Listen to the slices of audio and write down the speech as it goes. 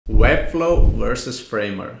Webflow versus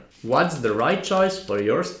Framer. What's the right choice for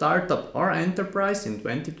your startup or enterprise in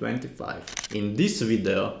 2025? In this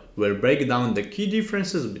video, we'll break down the key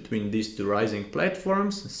differences between these two rising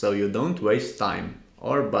platforms so you don't waste time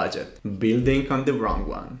or budget building on the wrong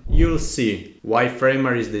one. You'll see why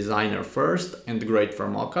Framer is designer first and great for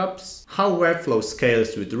mockups, how Webflow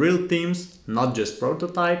scales with real teams, not just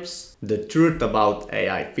prototypes, the truth about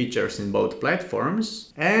AI features in both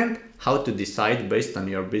platforms, and how to decide based on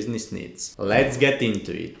your business needs. Let's get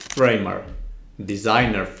into it. Framer.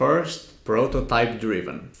 Designer first, prototype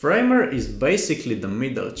driven. Framer is basically the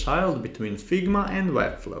middle child between Figma and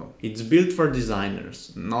Webflow. It's built for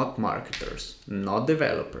designers, not marketers, not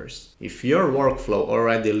developers. If your workflow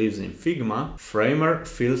already lives in Figma, Framer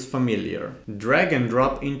feels familiar. Drag and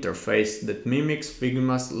drop interface that mimics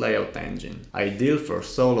Figma's layout engine. Ideal for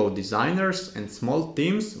solo designers and small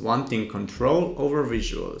teams wanting control over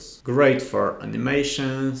visuals. Great for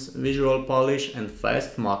animations, visual polish and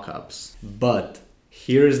fast mockups. But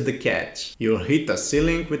here's the catch. You'll hit a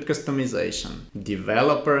ceiling with customization.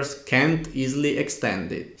 Developers can't easily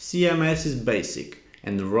extend it. CMS is basic,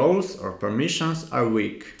 and roles or permissions are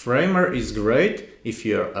weak. Framer is great if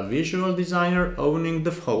you're a visual designer owning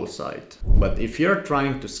the whole site. But if you're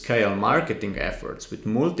trying to scale marketing efforts with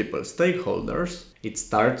multiple stakeholders, it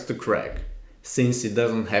starts to crack, since it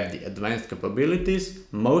doesn't have the advanced capabilities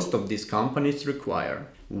most of these companies require.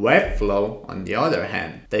 Webflow, on the other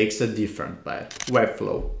hand, takes a different path.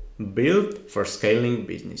 Webflow, built for scaling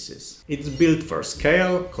businesses. It's built for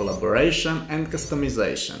scale, collaboration and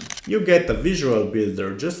customization. You get a visual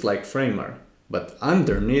builder just like Framer, but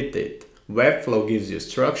underneath it, Webflow gives you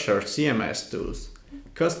structured CMS tools,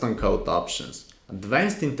 custom code options,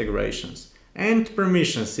 advanced integrations, and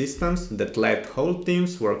permission systems that let whole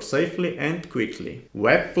teams work safely and quickly.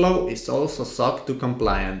 Webflow is also SOC 2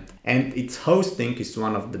 compliant, and its hosting is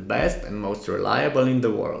one of the best and most reliable in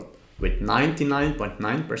the world, with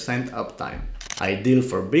 99.9% uptime. Ideal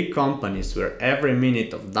for big companies where every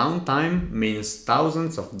minute of downtime means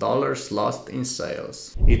thousands of dollars lost in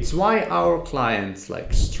sales. It's why our clients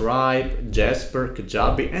like Stripe, Jasper,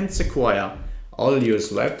 Kajabi and Sequoia all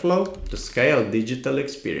use Webflow to scale digital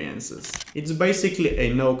experiences. It's basically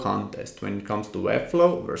a no contest when it comes to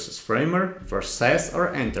Webflow versus Framer for SaaS or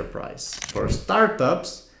enterprise. For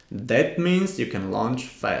startups, that means you can launch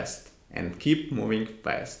fast and keep moving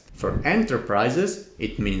fast. For enterprises,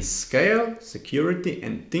 it means scale, security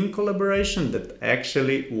and team collaboration that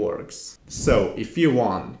actually works. So if you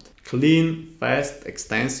want clean, fast,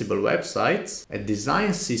 extensible websites, a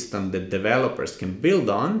design system that developers can build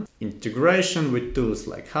on, integration with tools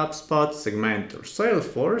like HubSpot, Segment or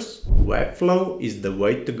Salesforce, Webflow is the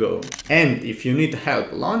way to go. And if you need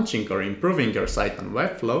help launching or improving your site on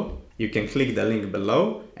Webflow, you can click the link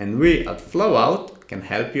below and we at Flowout can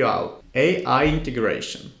help you out. AI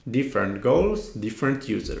integration. Different goals, different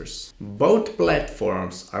users. Both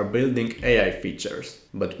platforms are building AI features,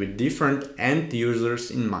 but with different end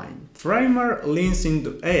users in mind. Framer leans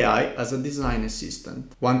into AI as a design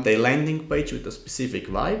assistant. Want a landing page with a specific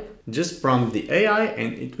vibe? Just prompt the AI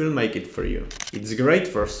and it will make it for you. It's great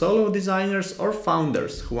for solo designers or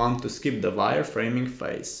founders who want to skip the wireframing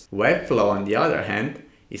phase. Webflow, on the other hand,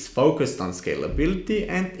 is focused on scalability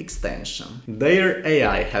and extension. Their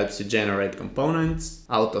AI helps you generate components,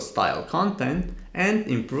 auto-style content, and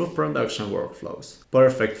improve production workflows.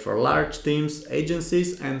 Perfect for large teams,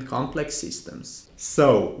 agencies, and complex systems.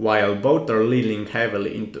 So, while both are leaning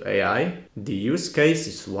heavily into AI, the use case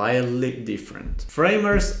is wildly different.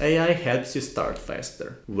 Framer's AI helps you start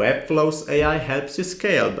faster. Webflow's AI helps you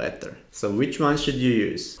scale better. So which one should you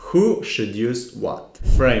use? Who should use what?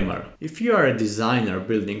 Framer. If you are a designer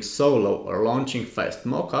building solo or launching fast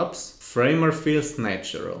mockups, Framer feels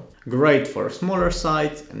natural. Great for smaller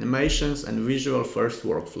sites, animations and visual first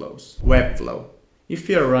workflows. Webflow. If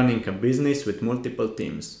you are running a business with multiple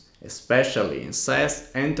teams, especially in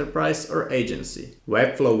SaaS, enterprise or agency,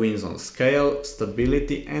 Webflow wins on scale,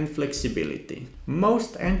 stability and flexibility.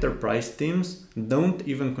 Most enterprise teams don't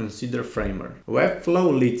even consider Framer.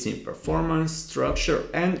 Webflow leads in performance, structure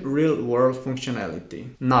and real-world functionality.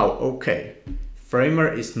 Now, okay,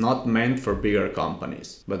 Framer is not meant for bigger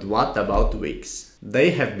companies, but what about Wix?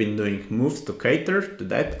 They have been doing moves to cater to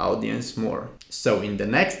that audience more. So in the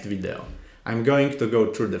next video, I'm going to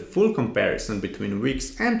go through the full comparison between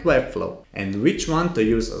Wix and Webflow and which one to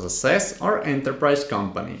use as a SaaS or enterprise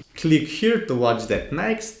company. Click here to watch that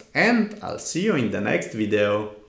next and I'll see you in the next video.